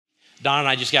Don and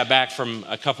I just got back from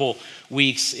a couple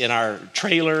weeks in our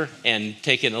trailer and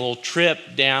taking a little trip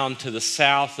down to the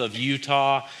south of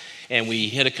Utah. And we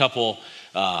hit a couple,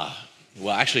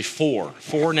 actually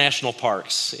four national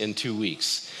parks in 2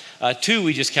 weeks. Two,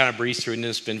 we just kind of breezed through and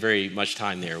didn't spend very much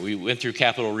time there. We went through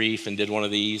Capitol Reef and did one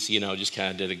of these, just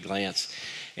kind of did a glance.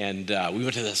 And we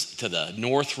went to the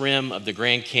north rim of the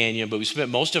Grand Canyon, but we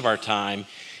spent most of our time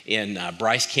in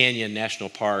Bryce Canyon National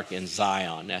Park and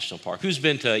Zion National Park. Who's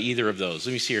been to either of those?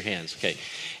 Let me see your hands. Okay.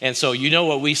 And so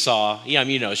what we saw. Yeah,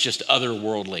 it's just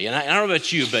otherworldly. And I don't know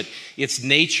about you, but it's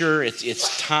nature,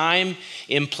 it's time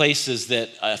in places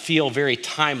that feel very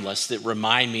timeless that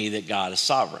remind me that God is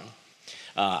sovereign.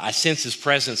 I sense his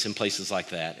presence in places like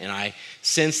that. And I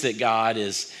sense that God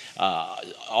is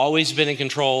always been in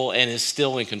control and is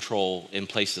still in control in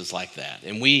places like that.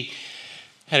 And we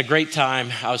had a great time.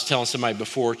 I was telling somebody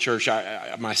before church,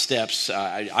 my steps,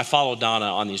 I follow Donna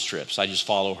on these trips. I just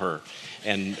follow her.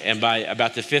 And by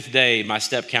about the fifth day, my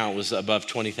step count was above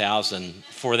 20,000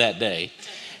 for that day.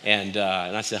 And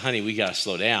I said, honey, we got to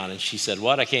slow down. And she said,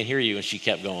 what? I can't hear you. And she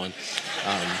kept going.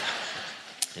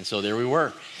 And so there we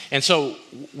were. And so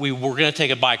we were going to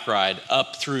take a bike ride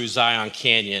up through Zion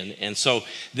Canyon. And so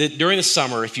during the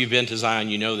summer, if you've been to Zion,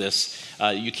 you know this,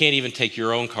 you can't even take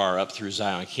your own car up through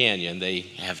Zion Canyon. They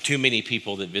have too many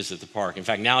people that visit the park. In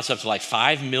fact, now it's up to like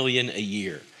 5 million a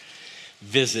year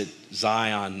visit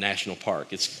Zion National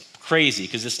Park. It's crazy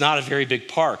because it's not a very big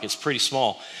park. It's pretty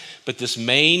small. But this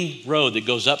main road that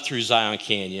goes up through Zion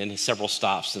Canyon has several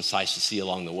stops and sights to see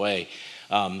along the way.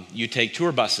 You take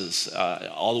tour buses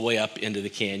all the way up into the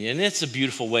canyon. And it's a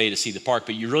beautiful way to see the park,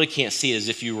 but you really can't see it as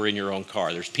if you were in your own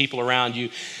car. There's people around you,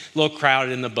 a little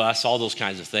crowded in the bus, all those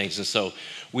kinds of things. And so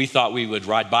we thought we would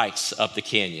ride bikes up the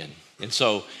canyon. And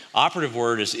so operative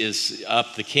word is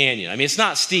up the canyon. I mean, it's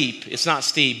not steep,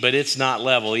 but it's not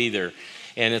level either.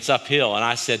 And it's uphill. And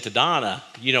I said to Donna,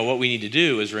 what we need to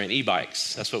do is rent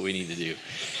e-bikes. That's what we need to do.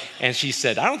 And she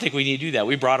said, I don't think we need to do that.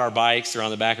 We brought our bikes. They're on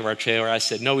the back of our trailer. I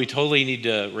said, no, we totally need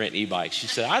to rent e-bikes. She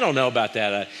said, I don't know about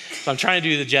that. So I'm trying to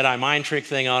do the Jedi mind trick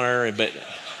thing on her. But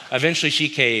eventually she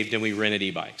caved and we rented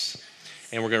e-bikes.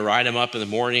 And we're going to ride them up in the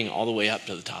morning all the way up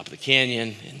to the top of the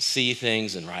canyon and see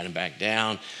things and ride them back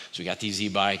down. So we got these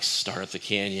e-bikes, start up the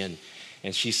canyon.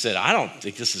 And she said, I don't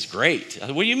think this is great. I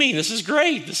said, what do you mean? This is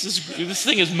great. This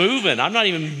thing is moving. I'm not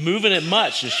even moving it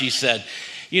much. And she said,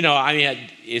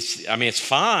 it's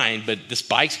fine, but this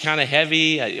bike's kind of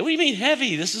heavy. What do you mean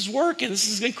heavy? This is working. This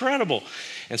is incredible.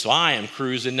 And so I am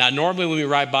cruising. Now, normally when we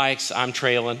ride bikes, I'm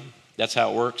trailing. That's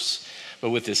how it works.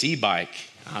 But with this e-bike,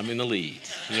 I'm in the lead.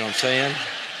 You know what I'm saying?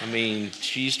 I mean,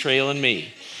 she's trailing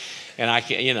me. And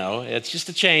it's just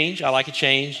a change. I like a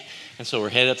change. And so we're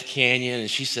headed up the canyon, and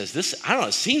she says,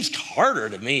 it seems harder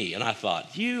to me. And I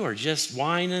thought, you are just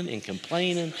whining and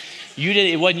complaining.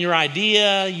 It wasn't your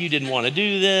idea. You didn't want to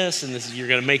do this, and you're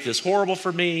going to make this horrible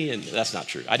for me. And that's not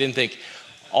true. I didn't think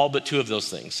all but two of those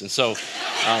things. And so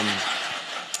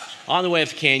on the way up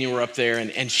the canyon, we're up there,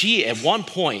 and she, at one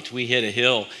point, we hit a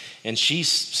hill, and she's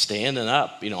standing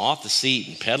up, off the seat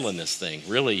and pedaling this thing,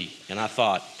 really. And I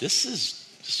thought, this is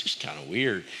just kind of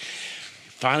weird.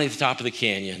 Finally, at the top of the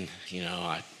canyon,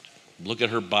 I look at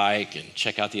her bike and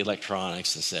check out the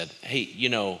electronics and said, hey,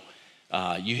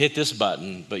 you hit this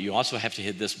button, but you also have to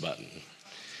hit this button.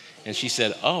 And she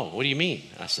said, oh, what do you mean?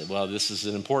 I said, well, this is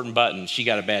an important button. She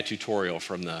got a bad tutorial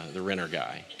from the renter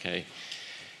guy, okay?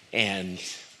 And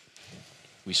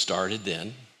we started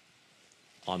then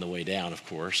on the way down, of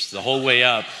course. The whole way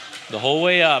up,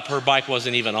 her bike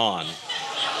wasn't even on.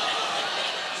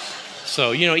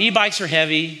 So, e-bikes are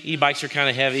heavy. E-bikes are kind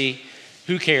of heavy.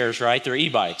 Who cares, right? They're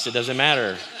e-bikes. It doesn't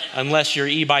matter unless your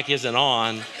e-bike isn't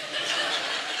on.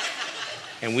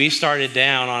 And we started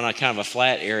down on a kind of a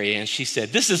flat area, and she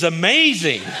said, this is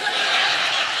amazing.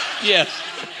 Yes,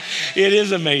 it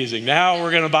is amazing. Now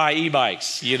we're going to buy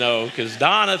e-bikes, because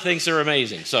Donna thinks they're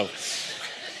amazing. So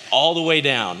all the way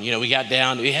down, we got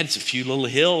down, we had a few little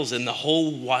hills, and the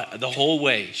whole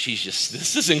way, she's just,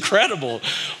 this is incredible.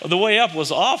 The way up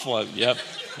was awful. Yep,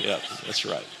 that's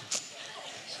right.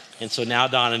 And so now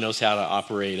Donna knows how to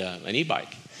operate an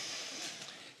e-bike.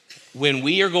 When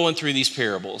we are going through these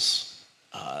parables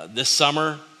this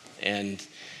summer, and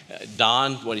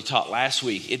Don, what he taught last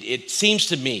week, it seems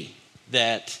to me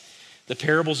that the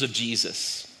parables of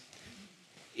Jesus,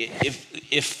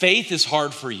 if faith is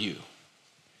hard for you,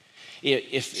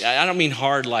 if I don't mean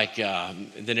hard like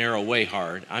the narrow way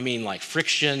hard, I mean like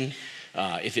friction,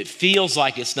 if it feels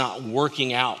like it's not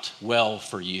working out well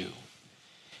for you,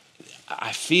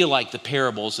 I feel like the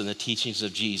parables and the teachings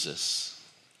of Jesus,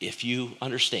 if you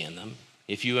understand them,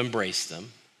 if you embrace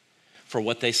them for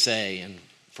what they say and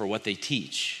for what they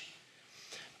teach,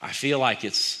 I feel like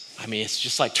it's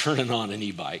just like turning on an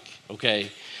e-bike, okay?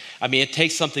 It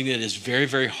takes something that is very,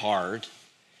 very hard,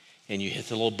 and you hit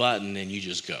the little button and you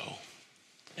just go.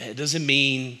 It doesn't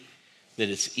mean that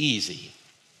it's easy,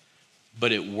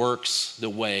 but it works the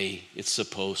way it's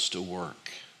supposed to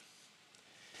work.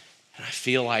 And I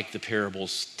feel like the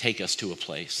parables take us to a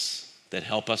place that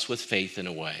help us with faith in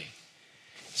a way,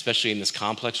 especially in this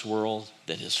complex world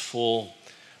that is full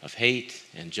of hate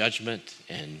and judgment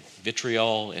and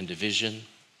vitriol and division.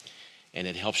 And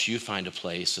it helps you find a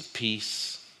place of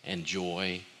peace and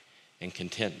joy and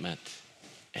contentment.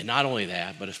 And not only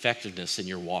that, but effectiveness in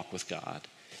your walk with God.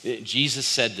 Jesus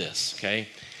said this, okay?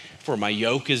 For my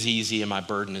yoke is easy and my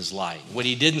burden is light. What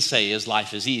he didn't say is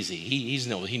life is easy.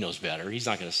 He knows better. He's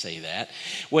not going to say that.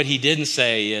 What he didn't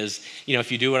say is,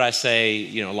 if you do what I say,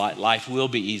 life will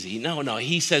be easy. No.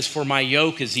 He says, for my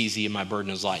yoke is easy and my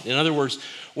burden is light. In other words,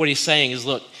 what he's saying is,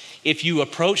 look, if you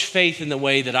approach faith in the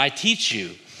way that I teach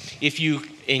you, if you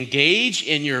engage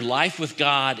in your life with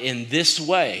God in this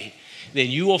way, then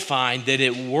you will find that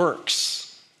it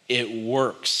works. It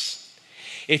works.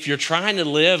 If you're trying to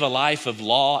live a life of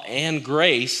law and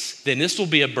grace, then this will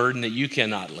be a burden that you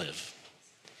cannot live.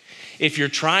 If you're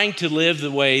trying to live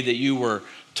the way that you were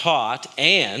taught,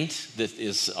 and that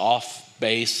is off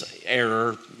base,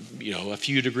 error, a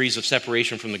few degrees of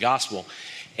separation from the gospel,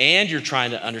 and you're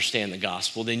trying to understand the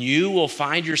gospel, then you will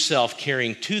find yourself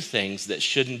carrying two things that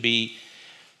shouldn't be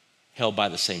held by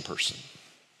the same person.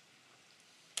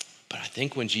 But I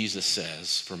think when Jesus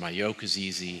says, for my yoke is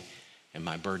easy and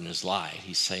my burden is light,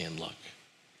 he's saying, look,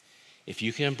 if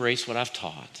you can embrace what I've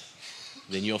taught,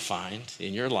 then you'll find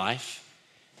in your life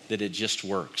that it just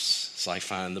works. It's like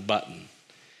finding the button.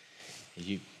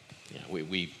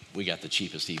 We got the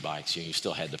cheapest e-bikes. You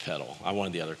still had to pedal. I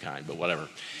wanted the other kind, but whatever.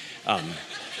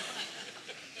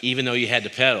 Even though you had to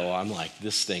pedal, I'm like,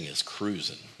 this thing is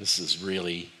cruising. This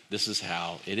is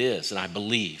how it is. And I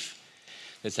believe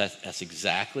that's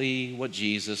exactly what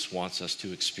Jesus wants us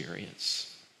to experience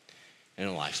in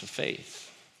a life of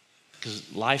faith.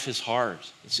 Because life is hard.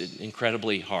 It's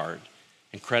incredibly hard,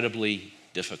 incredibly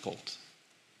difficult.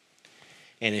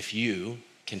 And if you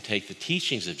can take the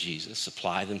teachings of Jesus,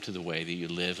 apply them to the way that you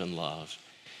live and love,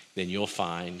 then you'll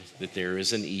find that there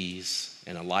is an ease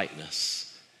and a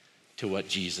lightness to what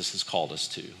Jesus has called us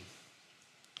to.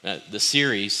 The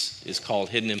series is called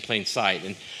Hidden in Plain Sight,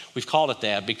 and we've called it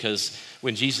that because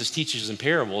when Jesus teaches in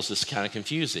parables, it's kind of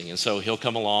confusing, and so he'll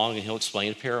come along and he'll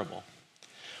explain a parable.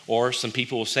 Or some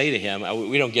people will say to him,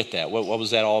 we don't get that. What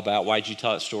was that all about? Why did you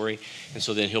tell that story? And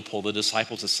so then he'll pull the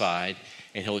disciples aside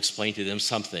and he'll explain to them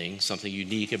something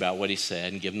unique about what he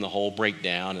said and give them the whole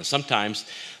breakdown. And sometimes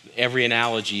every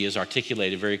analogy is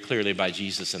articulated very clearly by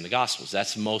Jesus in the Gospels.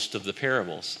 That's most of the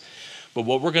parables. But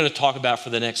what we're going to talk about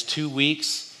for the next 2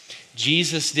 weeks,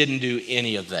 Jesus didn't do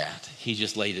any of that. He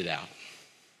just laid it out.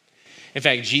 In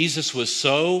fact, Jesus was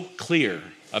so clear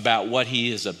about what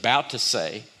he is about to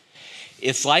say.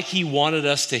 It's like he wanted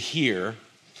us to hear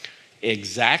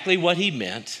exactly what he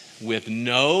meant with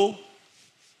no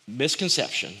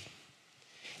misconception.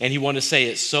 And he wanted to say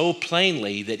it so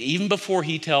plainly that even before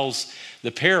he tells the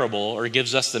parable or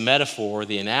gives us the metaphor,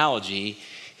 the analogy,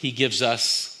 he gives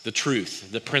us the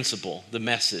truth, the principle, the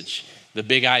message, the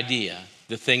big idea,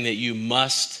 the thing that you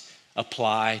must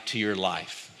apply to your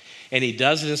life. And he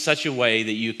does it in such a way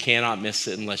that you cannot miss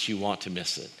it unless you want to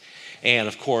miss it. And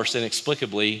of course,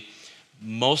 inexplicably,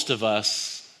 most of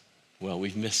us,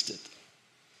 we've missed it.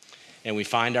 And we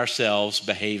find ourselves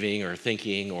behaving or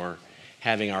thinking or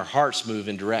having our hearts move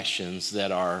in directions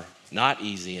that are not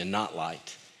easy and not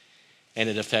light. And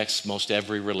it affects most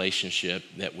every relationship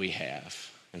that we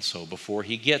have. And so before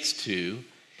he gets to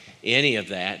any of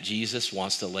that, Jesus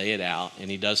wants to lay it out, and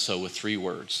he does so with 3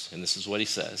 words. And this is what he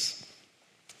says.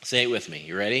 Say it with me.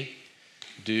 You ready?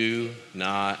 Do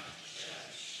not.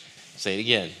 Say it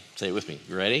again. Say it with me.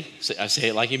 You ready? Say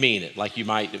it like you mean it, like you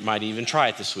might even try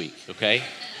it this week, okay?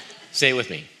 Say it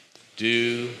with me.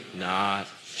 Do not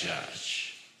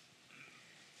judge.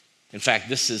 In fact,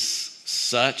 this is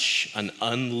such an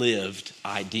unlived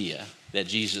idea that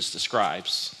Jesus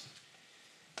describes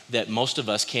that most of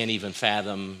us can't even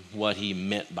fathom what he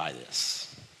meant by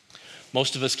this.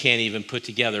 Most of us can't even put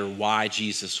together why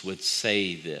Jesus would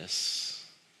say this.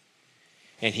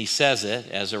 And he says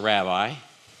it as a rabbi.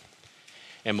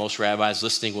 And most rabbis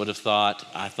listening would have thought,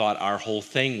 I thought our whole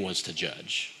thing was to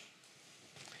judge.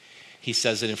 He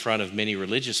says it in front of many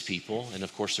religious people, and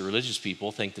of course the religious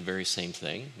people think the very same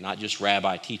thing, not just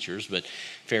rabbi teachers, but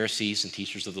Pharisees and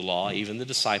teachers of the law, even the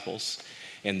disciples,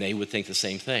 and they would think the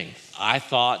same thing. I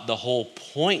thought the whole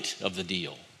point of the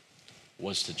deal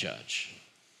was to judge.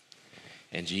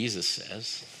 And Jesus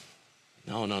says,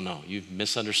 no, you've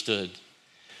misunderstood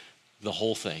the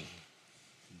whole thing.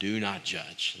 Do not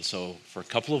judge. And so for a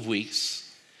couple of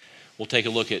weeks, we'll take a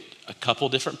look at a couple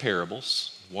different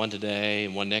parables, one today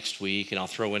and one next week, and I'll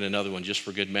throw in another one just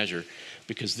for good measure,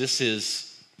 because this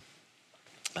is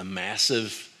a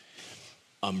massive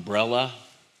umbrella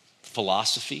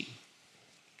philosophy,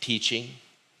 teaching,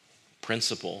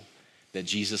 principle that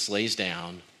Jesus lays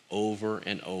down over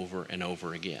and over and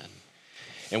over again.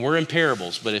 And we're in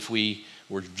parables, but if we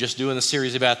were just doing the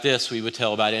series about this, we would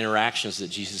tell about interactions that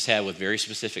Jesus had with very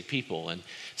specific people and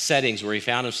settings where he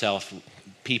found himself,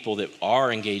 people that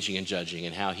are engaging in judging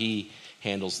and how he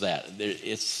handles that.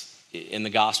 It's in the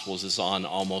Gospels, it's on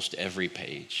almost every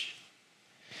page.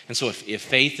 And so if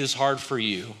faith is hard for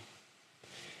you,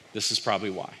 this is probably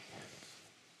why.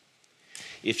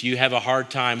 If you have a hard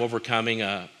time overcoming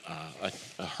a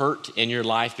hurt in your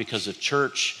life because of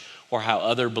church or how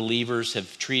other believers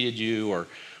have treated you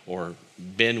or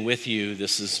been with you,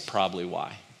 this is probably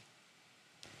why.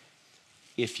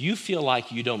 If you feel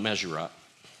like you don't measure up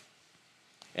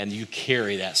and you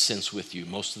carry that sense with you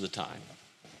most of the time,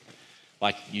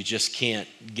 like you just can't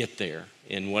get there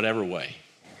in whatever way,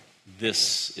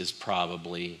 this is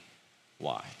probably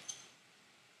why.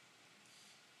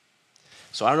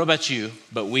 So I don't know about you,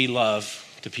 but we love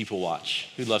to people watch.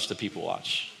 Who loves to people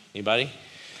watch? Anybody?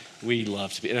 We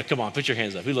love to be, come on, put your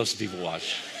hands up. Who loves to people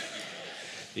watch?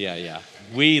 Yeah.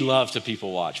 We love to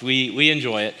people watch. We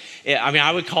enjoy it. I mean,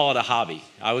 I would call it a hobby.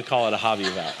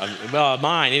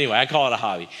 Mine anyway, I call it a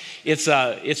hobby. It's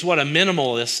what a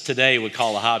minimalist today would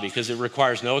call a hobby because it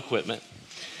requires no equipment.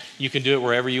 You can do it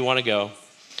wherever you want to go.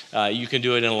 You can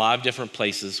do it in a lot of different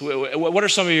places. What are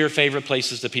some of your favorite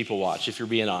places to people watch, if you're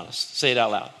being honest? Say it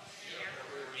out loud.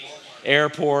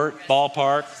 Airport,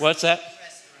 ballpark. What's that?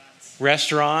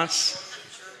 Restaurants.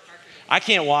 I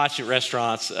can't watch at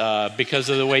restaurants because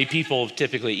of the way people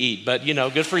typically eat. But,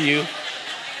 good for you.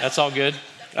 That's all good.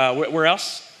 Where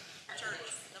else?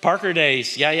 Parker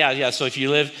Days. Yeah. So if you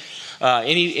live,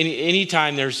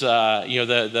 anytime there's,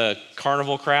 the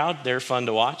carnival crowd, they're fun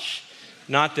to watch.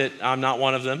 Not that I'm not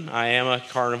one of them. I am a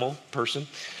carnival person.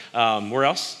 Where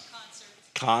else?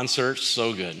 Concerts.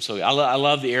 So good. So I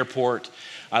love the airport.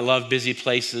 I love busy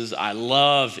places. I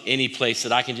love any place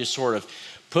that I can just sort of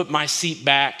put my seat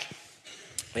back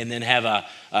and then have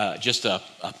just a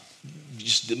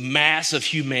mass of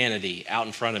humanity out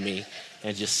in front of me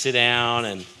and just sit down.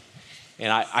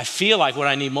 And I feel like what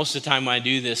I need most of the time when I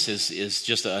do this is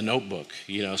just a notebook,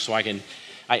 so I can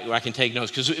take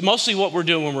notes. Because mostly what we're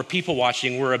doing when we're people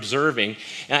watching, we're observing.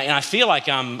 And I feel like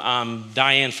I'm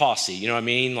Diane Fossey, you know what I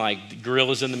mean? Like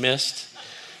gorillas in the mist.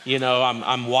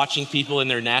 I'm watching people in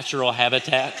their natural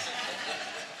habitat.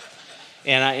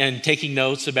 And taking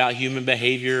notes about human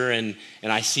behavior, and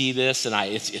I see this, and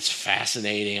it's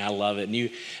fascinating. I love it. And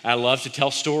I love to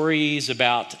tell stories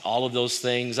about all of those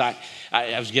things. I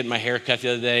was getting my hair cut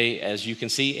the other day, as you can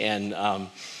see, and I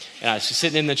was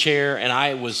sitting in the chair, and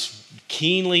I was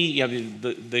keenly,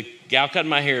 the gal cutting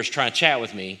my hair is trying to chat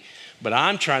with me, but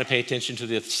I'm trying to pay attention to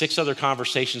the 6 other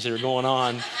conversations that are going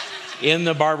on in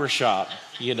the barbershop,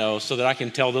 so that I can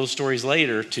tell those stories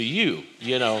later to you,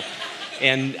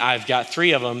 And I've got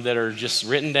 3 of them that are just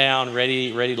written down,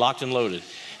 ready, locked and loaded.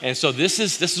 And so this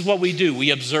is what we do.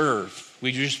 We observe.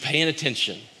 We're just paying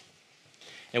attention.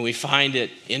 And we find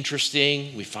it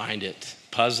interesting. We find it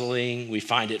puzzling. We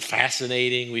find it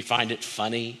fascinating. We find it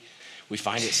funny. We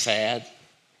find it sad.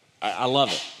 I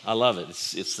love it. I love it.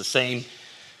 It's the same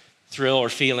thrill or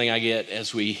feeling I get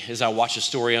as I watch a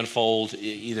story unfold,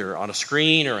 either on a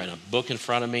screen or in a book in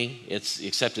front of me.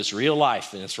 Except it's real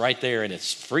life, and it's right there, and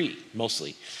it's free,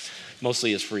 mostly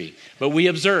it's free. But we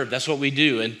observe, that's what we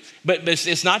do. But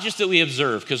it's not just that we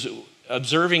observe, because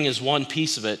observing is one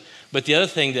piece of it, but the other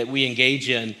thing that we engage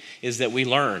in is that we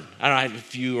learn. I don't know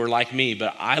if you are like me,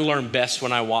 but I learn best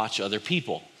when I watch other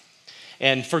people.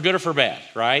 And for good or for bad,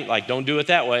 right? Like, don't do it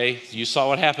that way. You saw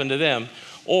what happened to them.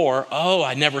 Or,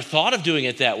 I never thought of doing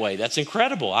it that way. That's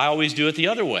incredible. I always do it the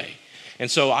other way. And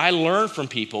so I learn from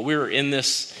people. We're in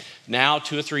this now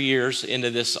 2 or 3 years into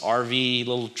this RV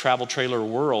little travel trailer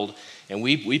world. And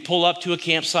we pull up to a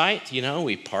campsite,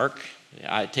 we park.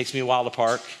 It takes me a while to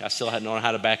park. I still hadn't known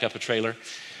how to back up a trailer.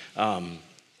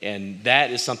 And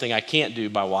that is something I can't do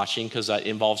by watching because it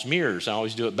involves mirrors. I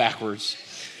always do it backwards.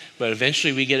 But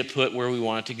eventually we get it put where we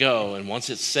want it to go. And once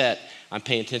it's set, I'm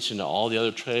paying attention to all the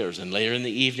other trailers. And later in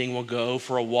the evening, we'll go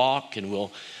for a walk and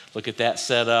we'll look at that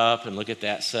setup and look at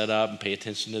that setup and pay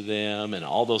attention to them and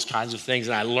all those kinds of things.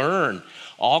 And I learn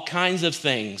all kinds of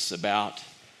things about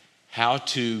how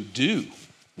to do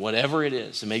whatever it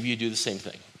is. And maybe you do the same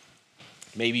thing.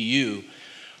 Maybe you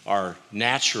are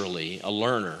naturally a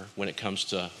learner when it comes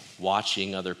to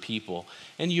watching other people.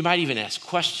 And you might even ask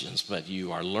questions, but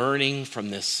you are learning from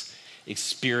this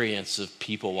experience of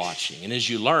people watching. And as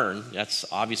you learn, that's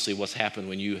obviously what's happened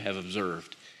when you have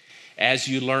observed. As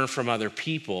you learn from other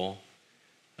people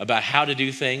about how to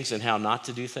do things and how not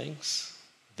to do things,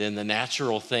 then the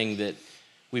natural thing that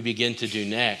we begin to do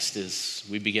next is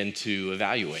we begin to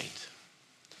evaluate.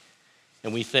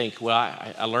 And we think, well,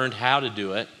 I learned how to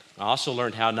do it. I also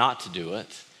learned how not to do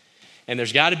it. And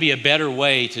there's got to be a better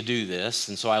way to do this.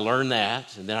 And so I learn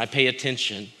that, and then I pay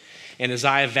attention. And as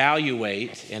I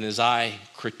evaluate and as I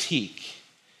critique,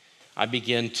 I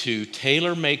begin to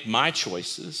tailor-make my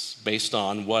choices based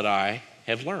on what I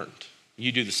have learned.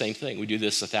 You do the same thing. We do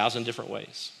this 1,000 different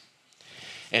ways.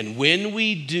 And when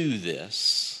we do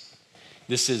this,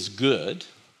 this is good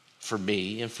for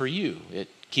me and for you. It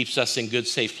keeps us in good,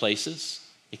 safe places.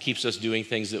 It keeps us doing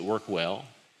things that work well.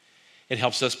 It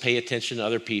helps us pay attention to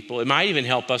other people. It might even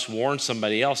help us warn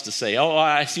somebody else to say, oh,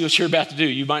 I see what you're about to do.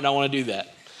 You might not want to do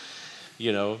that.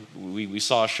 You know, we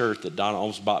saw a shirt that Donna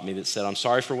almost bought me that said, I'm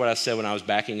sorry for what I said when I was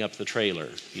backing up the trailer,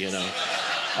 you know.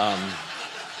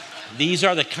 These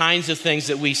are the kinds of things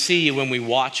that we see when we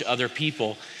watch other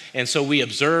people. And so we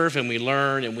observe and we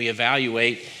learn and we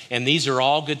evaluate. And these are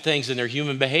all good things and they're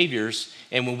human behaviors.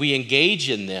 And when we engage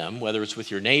in them, whether it's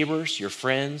with your neighbors, your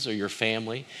friends, or your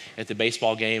family, at the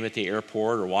baseball game, at the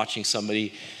airport, or watching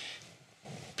somebody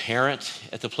parent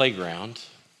at the playground,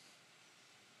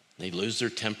 they lose their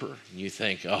temper. And you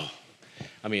think, oh,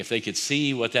 I mean, if they could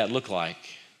see what that looked like,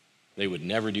 they would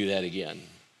never do that again.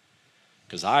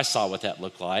 Because I saw what that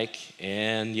looked like,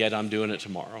 and yet I'm doing it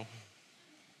tomorrow.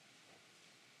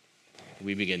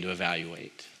 We begin to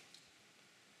evaluate.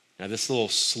 Now, this little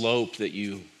slope that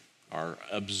you are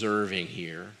observing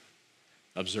here,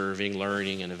 observing,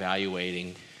 learning, and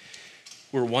evaluating,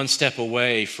 we're one step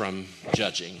away from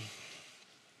judging.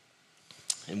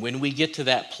 And when we get to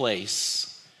that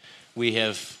place, we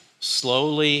have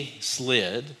slowly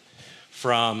slid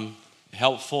from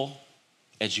helpful,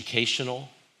 educational,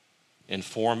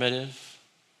 informative,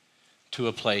 to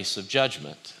a place of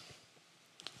judgment.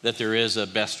 That there is a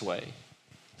best way,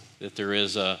 that there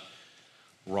is a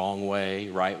wrong way,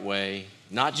 right way,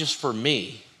 not just for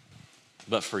me,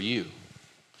 but for you. In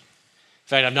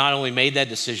fact, I've not only made that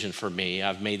decision for me,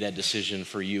 I've made that decision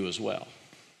for you as well.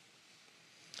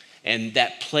 And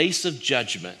that place of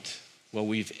judgment, well,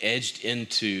 we've edged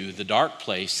into the dark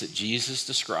place that Jesus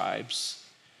describes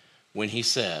when he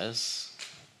says,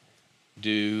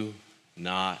 do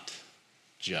not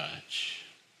judge.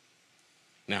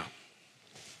 Now,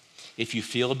 if you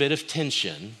feel a bit of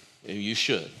tension, you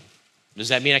should. Does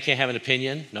that mean I can't have an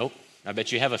opinion? Nope. I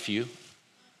bet you have a few.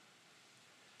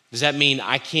 Does that mean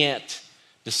I can't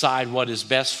decide what is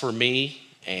best for me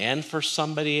and for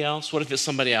somebody else? What if it's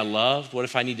somebody I love? What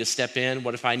if I need to step in?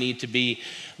 What if I need to be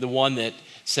the one that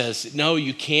says, no,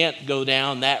 you can't go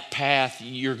down that path.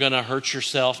 You're going to hurt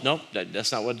yourself. Nope,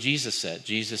 that's not what Jesus said.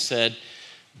 Jesus said,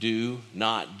 do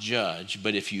not judge.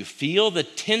 But if you feel the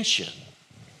tension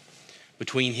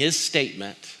between his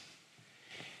statement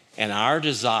and our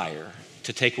desire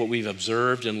to take what we've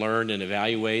observed and learned and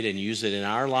evaluate and use it in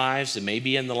our lives and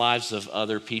maybe in the lives of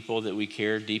other people that we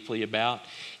care deeply about,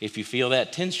 if you feel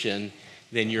that tension,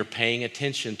 then you're paying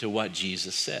attention to what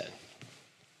Jesus said.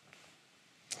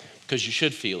 Because you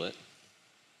should feel it.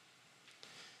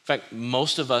 In fact,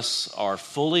 most of us are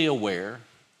fully aware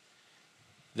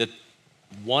that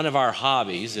one of our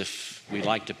hobbies, if we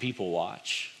like to people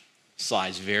watch,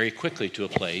 slides very quickly to a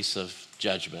place of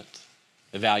judgment,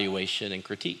 evaluation, and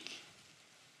critique.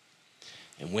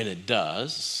 And when it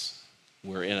does,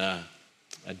 we're in a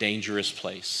dangerous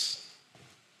place.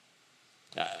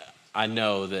 I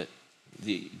know that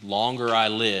the longer I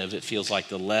live, it feels like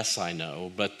the less I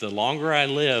know, but the longer I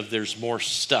live, there's more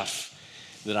stuff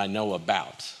that I know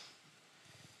about.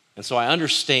 And so I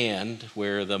understand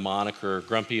where the moniker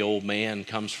grumpy old man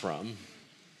comes from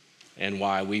and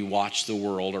why we watch the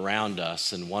world around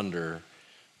us and wonder,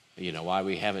 why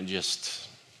we haven't just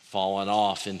fallen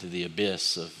off into the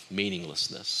abyss of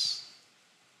meaninglessness.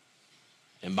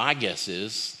 And my guess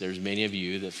is there's many of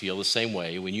you that feel the same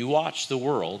way when you watch the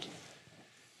world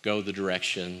go the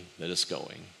direction that it's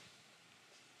going.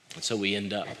 And so we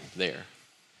end up there,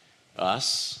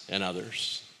 us and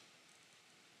others.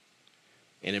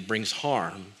 And it brings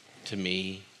harm to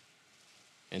me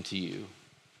and to you.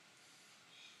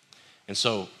 And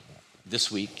so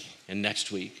this week and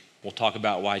next week, we'll talk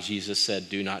about why Jesus said,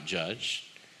 do not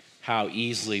judge, how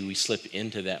easily we slip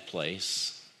into that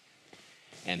place,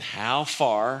 and how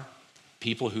far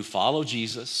people who follow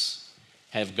Jesus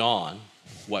have gone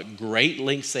what great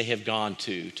lengths they have gone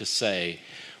to say,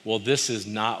 well, this is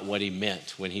not what he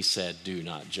meant when he said, do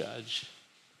not judge.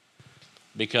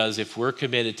 Because if we're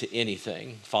committed to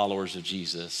anything, followers of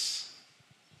Jesus,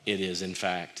 it is in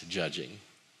fact judging.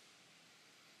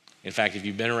 In fact, if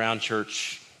you've been around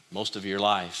church most of your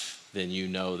life, then you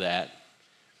know that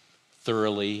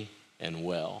thoroughly and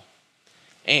well.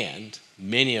 And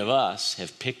many of us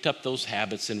have picked up those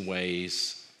habits and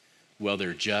ways, well,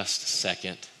 they're just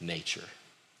second nature.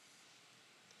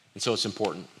 And so it's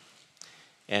important.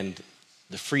 And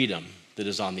the freedom that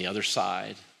is on the other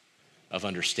side of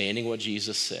understanding what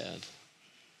Jesus said,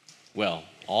 well,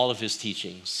 all of his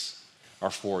teachings are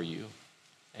for you.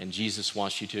 And Jesus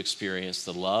wants you to experience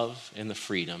the love and the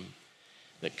freedom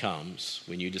that comes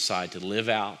when you decide to live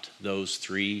out those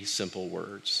three simple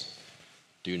words: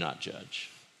 do not judge.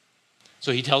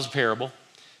 So he tells a parable,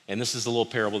 and this is the little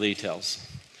parable that he tells.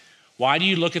 Why do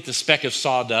you look at the speck of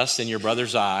sawdust in your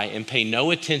brother's eye and pay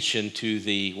no attention to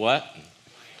the what?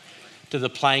 To the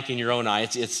plank in your own eye.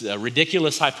 It's a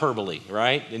ridiculous hyperbole,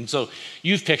 right? And so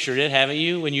you've pictured it, haven't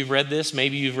you, when you've read this?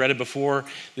 Maybe you've read it before,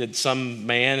 that some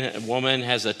man, woman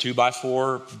has a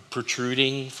 2x4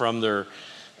 protruding from their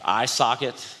eye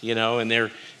socket, and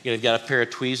they've got a pair of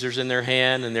tweezers in their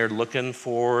hand, and they're looking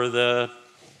for the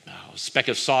speck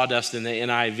of sawdust in the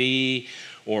NIV,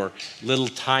 or little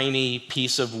tiny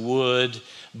piece of wood.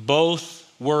 Both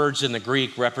words in the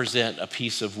Greek represent a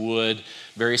piece of wood,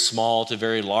 very small to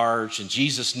very large. And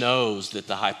Jesus knows that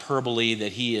the hyperbole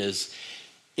that he is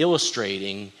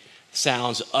illustrating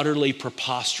sounds utterly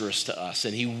preposterous to us,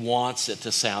 and he wants it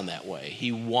to sound that way.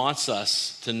 He wants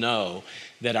us to know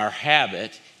that our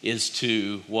habit is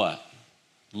to what?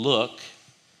 Look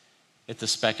at the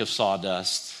speck of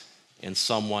sawdust in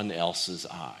someone else's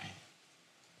eye,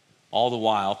 all the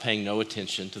while paying no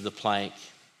attention to the plank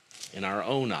in our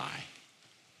own eye.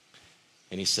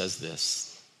 And he says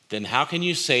this: then how can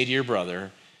you say to your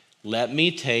brother, let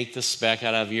me take the speck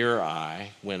out of your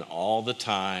eye, when all the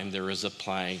time there is a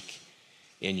plank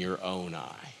in your own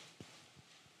eye?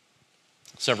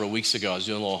 Several weeks ago, I was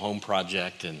doing a little home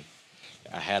project, and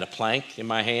I had a plank in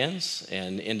my hands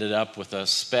and ended up with a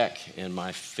speck in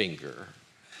my finger.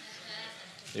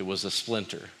 It was a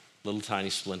splinter, little tiny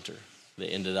splinter that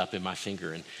ended up in my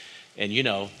finger. And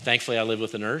thankfully I live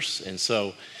with a nurse, and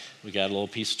so we got a little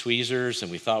piece of tweezers,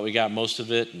 and we thought we got most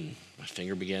of it, and my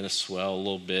finger began to swell a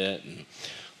little bit. And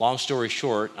long story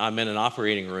short, I'm in an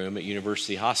operating room at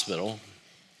University Hospital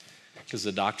because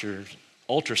the doctor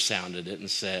ultrasounded it and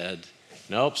said,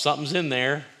 nope, something's in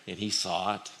there. And he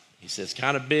saw it. He said, it's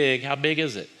kind of big. How big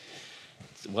is it?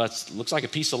 Well, it looks like a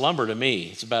piece of lumber to me.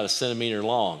 It's about 1 centimeter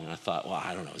long. And I thought, well,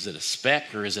 I don't know. Is it a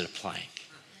speck or is it a plank?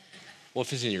 Well,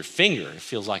 if it's in your finger, it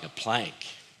feels like a plank,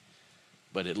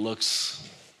 but it looks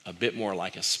a bit more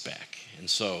like a speck. And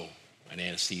so an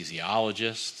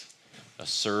anesthesiologist, a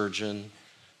surgeon,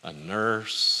 a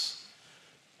nurse,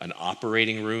 an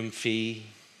operating room fee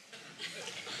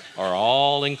are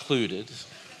all included,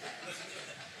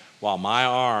 while my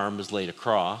arm is laid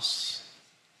across,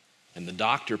 and the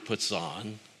doctor puts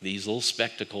on these little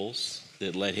spectacles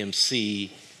that let him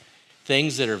see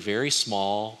things that are very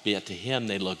small, yet to him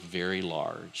they look very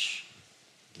large.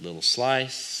 A little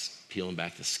slice, peeling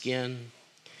back the skin,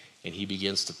 and he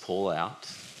begins to pull out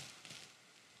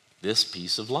this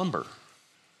piece of lumber.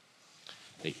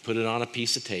 They put it on a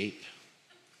piece of tape.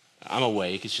 I'm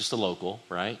awake, it's just a local,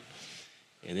 right?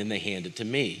 And then they hand it to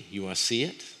me. You want to see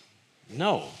it?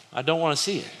 No, I don't want to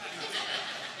see it.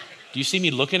 Do you see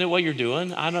me looking at what you're doing?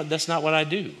 That's not what I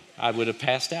do. I would have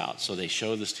passed out. So they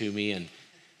show this to me, and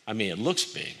it looks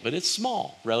big, but it's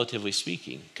small, relatively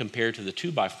speaking, compared to the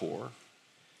 2x4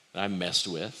 that I messed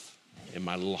with in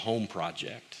my little home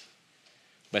project.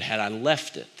 But had I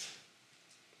left it,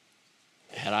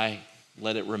 had I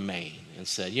let it remain and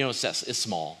said, it's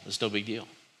small, it's no big deal,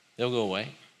 they'll go away,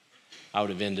 I would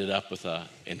have ended up with an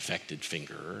infected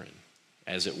finger, and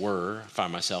as it were,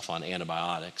 find myself on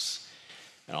antibiotics,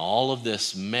 and all of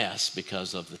this mess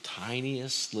because of the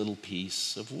tiniest little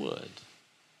piece of wood.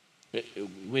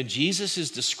 When Jesus is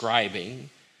describing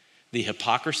the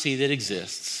hypocrisy that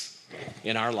exists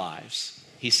in our lives,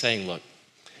 he's saying, look,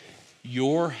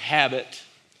 your habit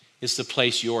is to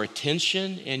place your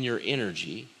attention and your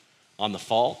energy on the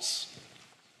faults,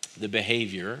 the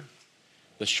behavior,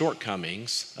 the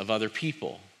shortcomings of other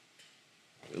people.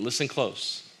 Listen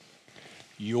close.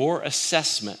 Your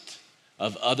assessment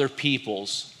of other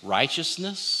people's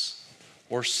righteousness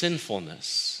or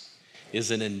sinfulness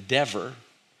is an endeavor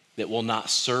that will not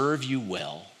serve you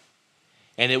well,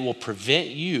 and it will prevent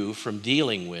you from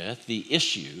dealing with the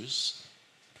issues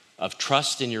of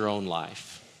trust in your own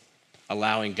life,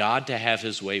 allowing God to have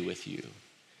his way with you,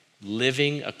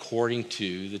 living according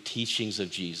to the teachings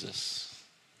of Jesus.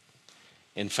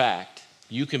 In fact,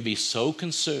 you can be so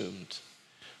consumed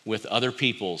with other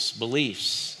people's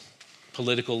beliefs,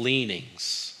 political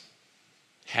leanings,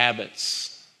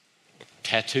 habits,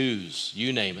 tattoos,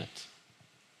 you name it,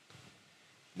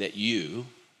 that you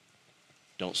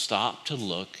don't stop to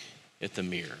look at the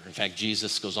mirror. In fact,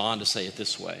 Jesus goes on to say it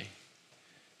this way: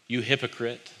 "You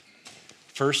hypocrite,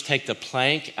 first take the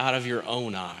plank out of your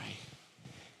own eye,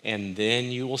 and then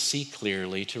you will see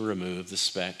clearly to remove the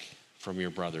speck from your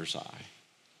brother's eye."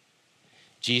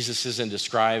 Jesus isn't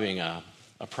describing a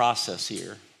process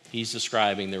here. He's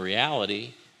describing the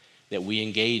reality that we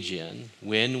engage in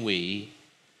when we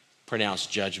pronounce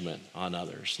judgment on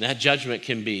others. And that judgment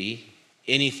can be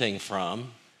anything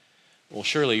from, well,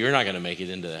 surely you're not going to make it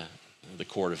into the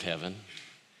court of heaven,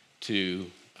 to,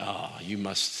 oh, you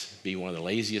must be one of the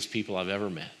laziest people I've ever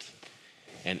met,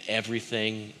 and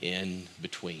everything in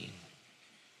between.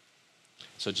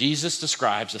 So Jesus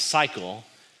describes a cycle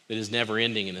that is never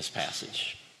ending in this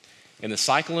passage. And the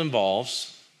cycle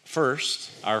involves,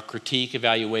 first, our critique,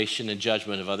 evaluation, and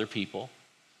judgment of other people.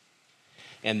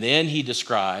 And then he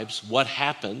describes what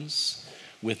happens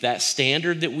with that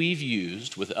standard that we've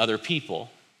used with other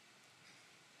people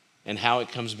and how it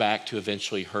comes back to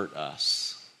eventually hurt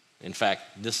us. In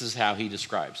fact, this is how he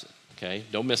describes it, okay?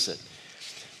 Don't miss it.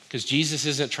 Because Jesus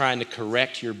isn't trying to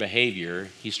correct your behavior.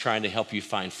 He's trying to help you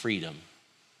find freedom.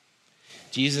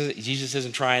 Jesus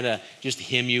isn't trying to just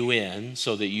hem you in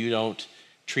so that you don't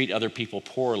treat other people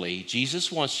poorly.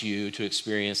 Jesus wants you to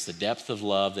experience the depth of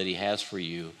love that he has for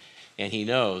you, and he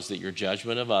knows that your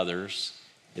judgment of others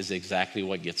is exactly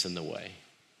what gets in the way.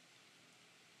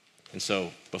 And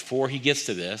so before he gets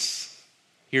to this,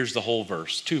 here's the whole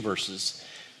verse, 2 verses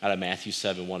out of Matthew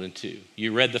 7, 1 and 2.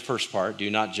 You read the first part, do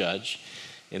not judge.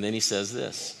 And then he says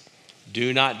this: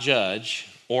 do not judge,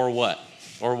 or what?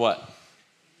 Or what?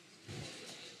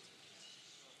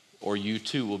 Or you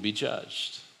too will be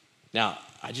judged. Now,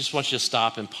 I just want you to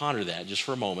stop and ponder that just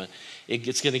for a moment.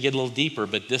 It's going to get a little deeper,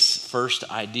 but this first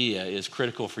idea is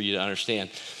critical for you to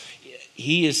understand.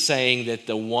 He is saying that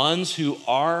the ones who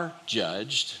are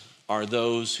judged are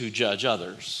those who judge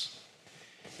others.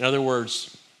 In other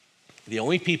words, the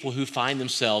only people who find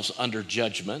themselves under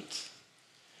judgment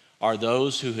are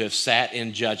those who have sat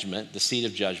in judgment, the seat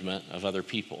of judgment of other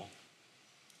people.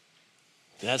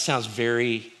 That sounds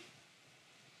very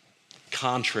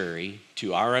contrary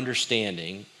to our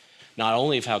understanding, not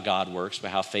only of how God works, but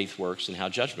how faith works and how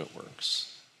judgment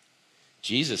works.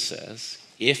 Jesus says,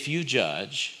 if you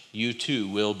judge, you too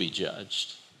will be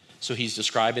judged. So he's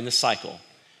describing the cycle.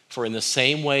 For in the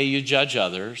same way you judge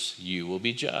others, you will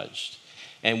be judged.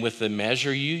 And with the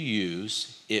measure you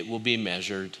use, it will be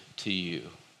measured to you.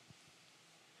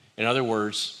 In other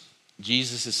words,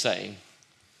 Jesus is saying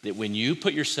that when you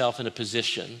put yourself in a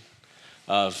position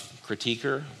of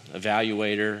critiquer,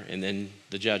 evaluator, and then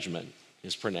the judgment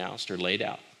is pronounced or laid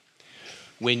out.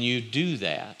 When you do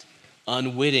that,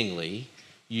 unwittingly,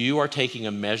 you are taking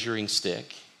a measuring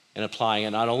stick and applying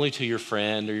it not only to your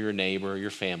friend or your neighbor or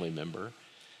your family member,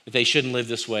 that they shouldn't live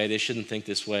this way, they shouldn't think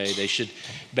this way, they should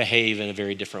behave in a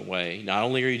very different way. Not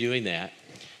only are you doing that,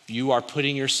 you are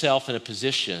putting yourself in a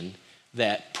position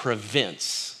that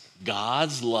prevents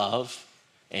God's love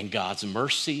and God's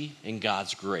mercy and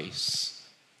God's grace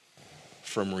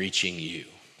from reaching you.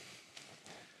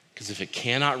 Because if it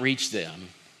cannot reach them,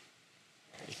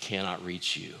 it cannot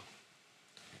reach you.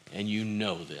 And you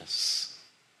know this.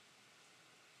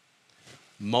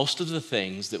 Most of the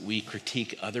things that we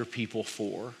critique other people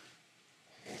for,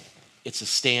 it's a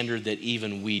standard that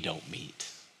even we don't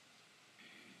meet.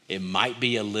 It might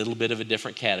be a little bit of a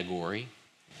different category.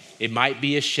 It might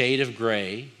be a shade of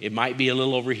gray. It might be a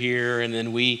little over here, and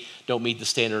then we don't meet the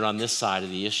standard on this side of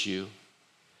the issue.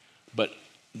 But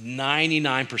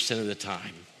 99% of the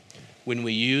time, when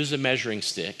we use a measuring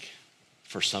stick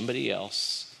for somebody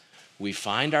else, we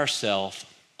find ourselves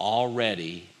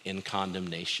already in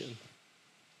condemnation.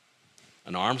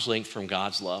 An arm's length from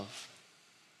God's love,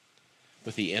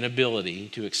 with the inability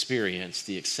to experience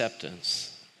the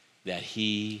acceptance that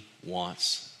he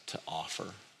wants to offer.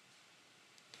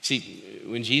 See,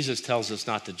 when Jesus tells us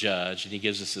not to judge, and he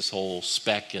gives us this whole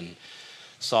speck and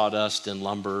sawdust and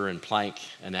lumber and plank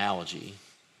analogy,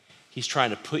 he's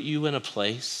trying to put you in a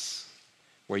place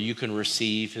where you can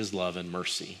receive his love and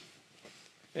mercy.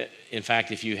 In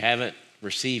fact, if you haven't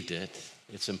received it,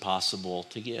 it's impossible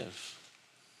to give.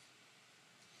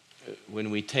 When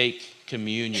we take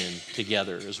communion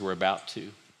together, as we're about to,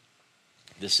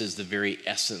 this is the very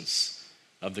essence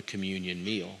of the communion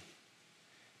meal,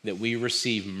 that we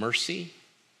receive mercy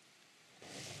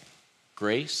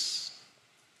grace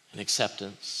and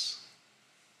acceptance,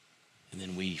 and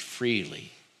then we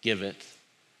freely give it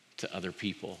to other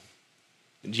people.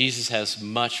 And Jesus has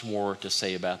much more to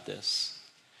say about this.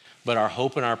 But our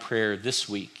hope and our prayer this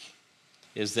week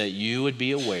is that you would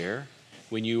be aware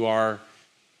when you are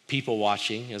people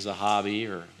watching as a hobby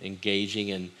or engaging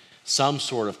in some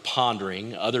sort of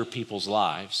pondering other people's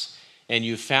lives, and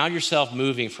you found yourself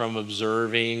moving from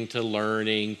observing to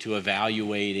learning to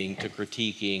evaluating to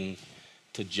critiquing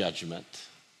to judgment,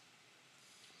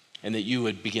 and that you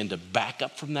would begin to back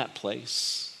up from that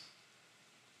place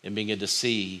and begin to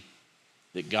see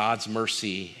that God's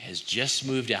mercy has just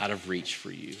moved out of reach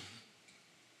for you.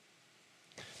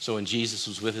 So when Jesus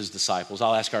was with his disciples,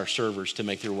 I'll ask our servers to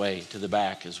make their way to the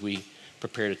back as we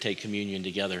prepare to take communion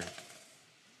together.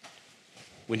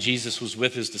 When Jesus was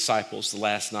with his disciples the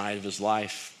last night of his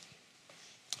life,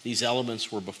 these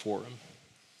elements were before him.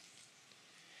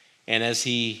 And as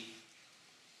he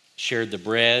shared the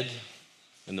bread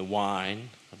and the wine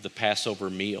of the Passover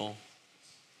meal,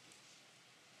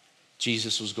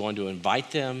 Jesus was going to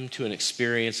invite them to an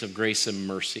experience of grace and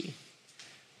mercy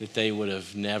that they would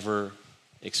have never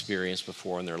experienced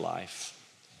before in their life.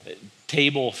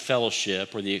 Table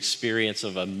fellowship, or the experience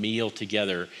of a meal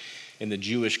together in the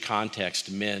Jewish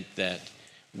context, meant that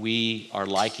we are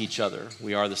like each other.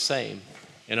 We are the same.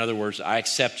 In other words, I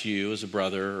accept you as a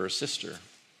brother or a sister.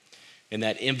 And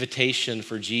that invitation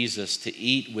for Jesus to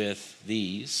eat with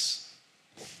these,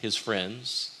 his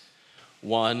friends,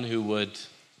 one who would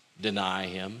deny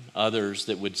him, others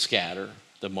that would scatter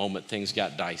the moment things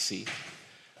got dicey,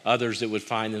 others that would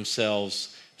find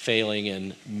themselves failing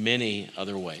in many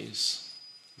other ways.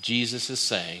 Jesus is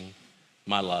saying,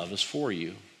 my love is for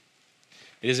you.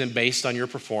 It isn't based on your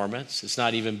performance. It's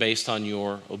not even based on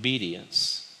your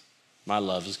obedience. My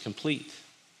love is complete.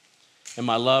 And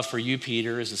my love for you,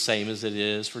 Peter, is the same as it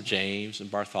is for James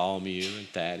and Bartholomew and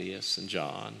Thaddeus and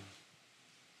John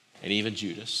and even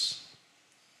Judas.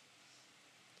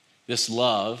 This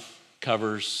love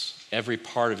covers every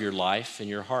part of your life and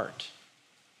your heart.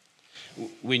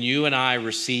 When you and I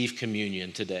receive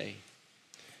communion today,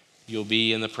 you'll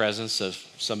be in the presence of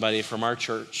somebody from our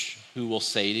church who will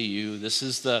say to you, this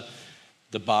is the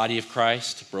body of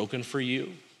Christ broken for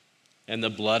you and the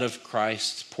blood of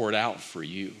Christ poured out for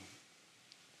you.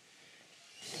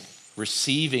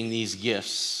 Receiving these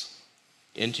gifts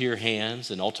into your hands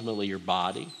and ultimately your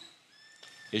body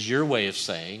is your way of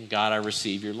saying, God, I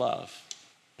receive your love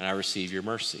and I receive your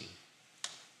mercy.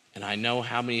 And I know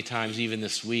how many times even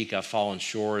this week I've fallen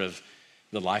short of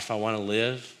the life I want to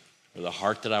live, or the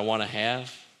heart that I want to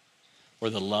have, or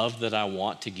the love that I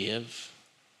want to give,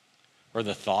 or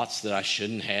the thoughts that I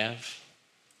shouldn't have.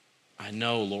 I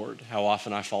know, Lord, how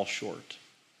often I fall short.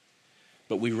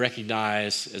 But we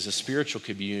recognize as a spiritual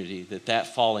community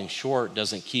that falling short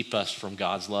doesn't keep us from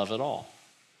God's love at all.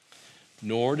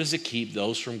 Nor does it keep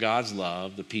those from God's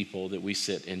love, the people that we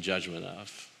sit in judgment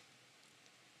of.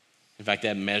 In fact,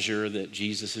 that measure that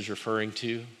Jesus is referring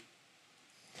to,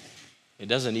 it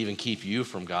doesn't even keep you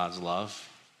from God's love.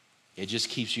 It just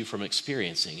keeps you from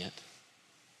experiencing it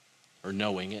or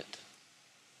knowing it,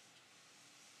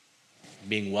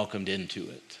 being welcomed into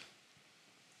it.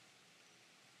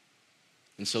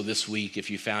 And so this week,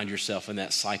 if you found yourself in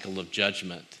that cycle of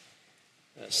judgment,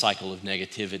 that cycle of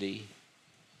negativity,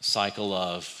 cycle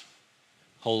of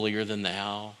holier than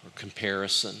thou or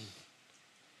comparison,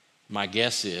 my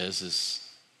guess is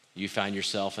you find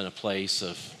yourself in a place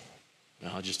of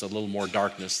just a little more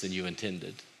darkness than you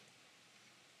intended.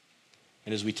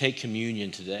 And as we take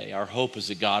communion today, our hope is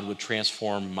that God would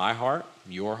transform my heart,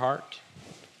 your heart,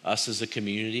 us as a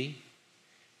community,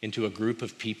 into a group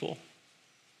of people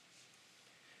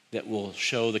that will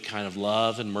show the kind of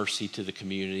love and mercy to the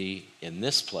community in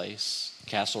this place,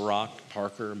 Castle Rock,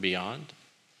 Parker, and beyond,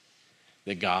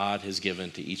 that God has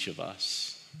given to each of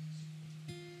us.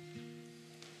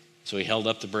 So he held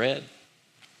up the bread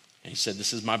and he said,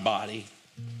 this is my body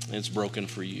and it's broken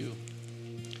for you.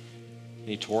 And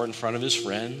he tore it in front of his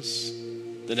friends.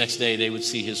 The next day they would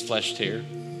see his flesh tear.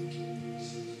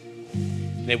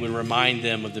 They would remind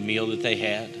them of the meal that they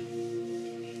had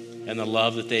and the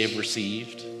love that they have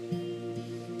received.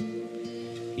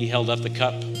 He held up the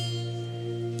cup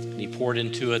and he poured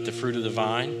into it the fruit of the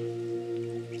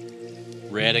vine,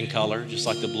 red in color, just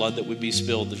like the blood that would be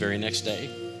spilled the very next day.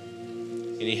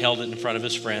 And he held it in front of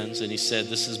his friends and he said,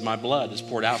 this is my blood. It's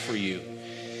poured out for you.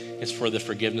 It's for the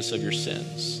forgiveness of your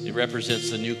sins. It represents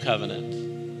the new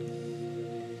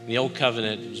covenant. The old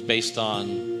covenant was based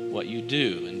on what you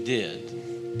do and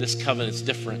did. This covenant's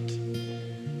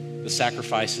different. The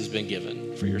sacrifice has been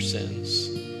given for your sins.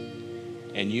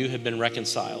 And you have been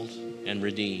reconciled and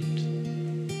redeemed.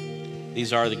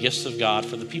 These are the gifts of God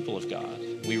for the people of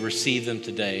God. We receive them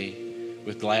today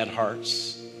with glad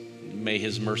hearts. May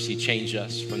his mercy change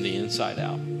us from the inside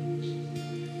out.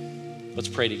 Let's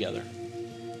pray together.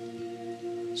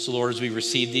 So Lord, as we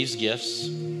receive these gifts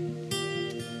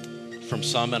from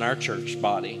some in our church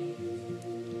body,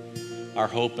 our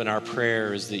hope and our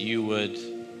prayer is that you would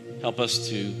help us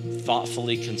to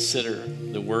thoughtfully consider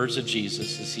the words of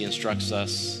Jesus as he instructs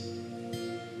us,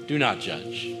 do not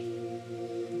judge.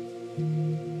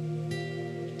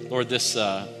 Lord, this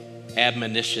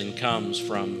admonition comes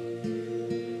from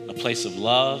a place of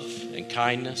love and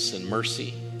kindness and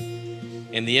mercy.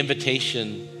 And the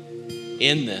invitation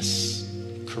in this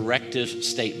corrective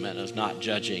statement of not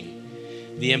judging,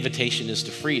 the invitation is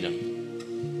to freedom.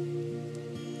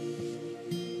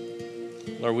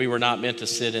 Lord, we were not meant to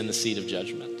sit in the seat of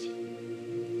judgment.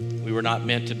 We were not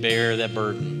meant to bear that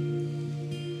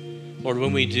burden. Lord,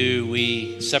 when we do,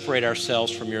 we separate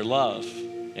ourselves from your love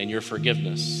and your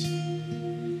forgiveness.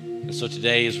 And so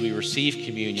today, as we receive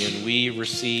communion, we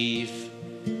receive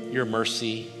your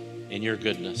mercy and your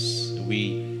goodness.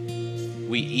 We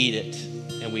eat it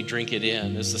and we drink it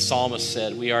in. As the psalmist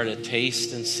said, we are to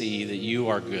taste and see that you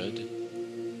are good.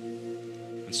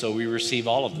 And so we receive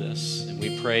all of this, and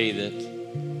we pray that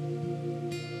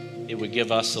it would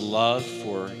give us a love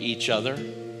for each other,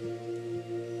 and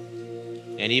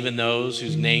even those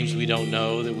whose names we don't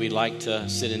know that we like to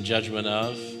sit in judgment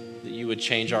of, that you would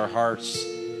change our hearts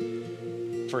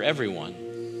for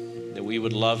everyone, that we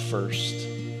would love first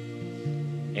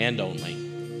and only.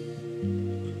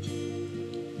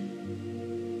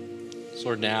 So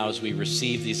Lord, now as we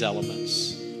receive these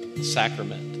elements, the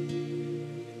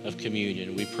sacrament of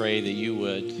communion, we pray that you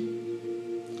would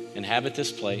inhabit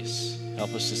this place.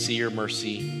 Help us to see your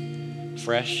mercy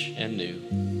fresh and new.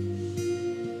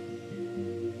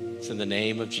 It's in the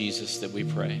name of Jesus that we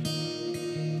pray.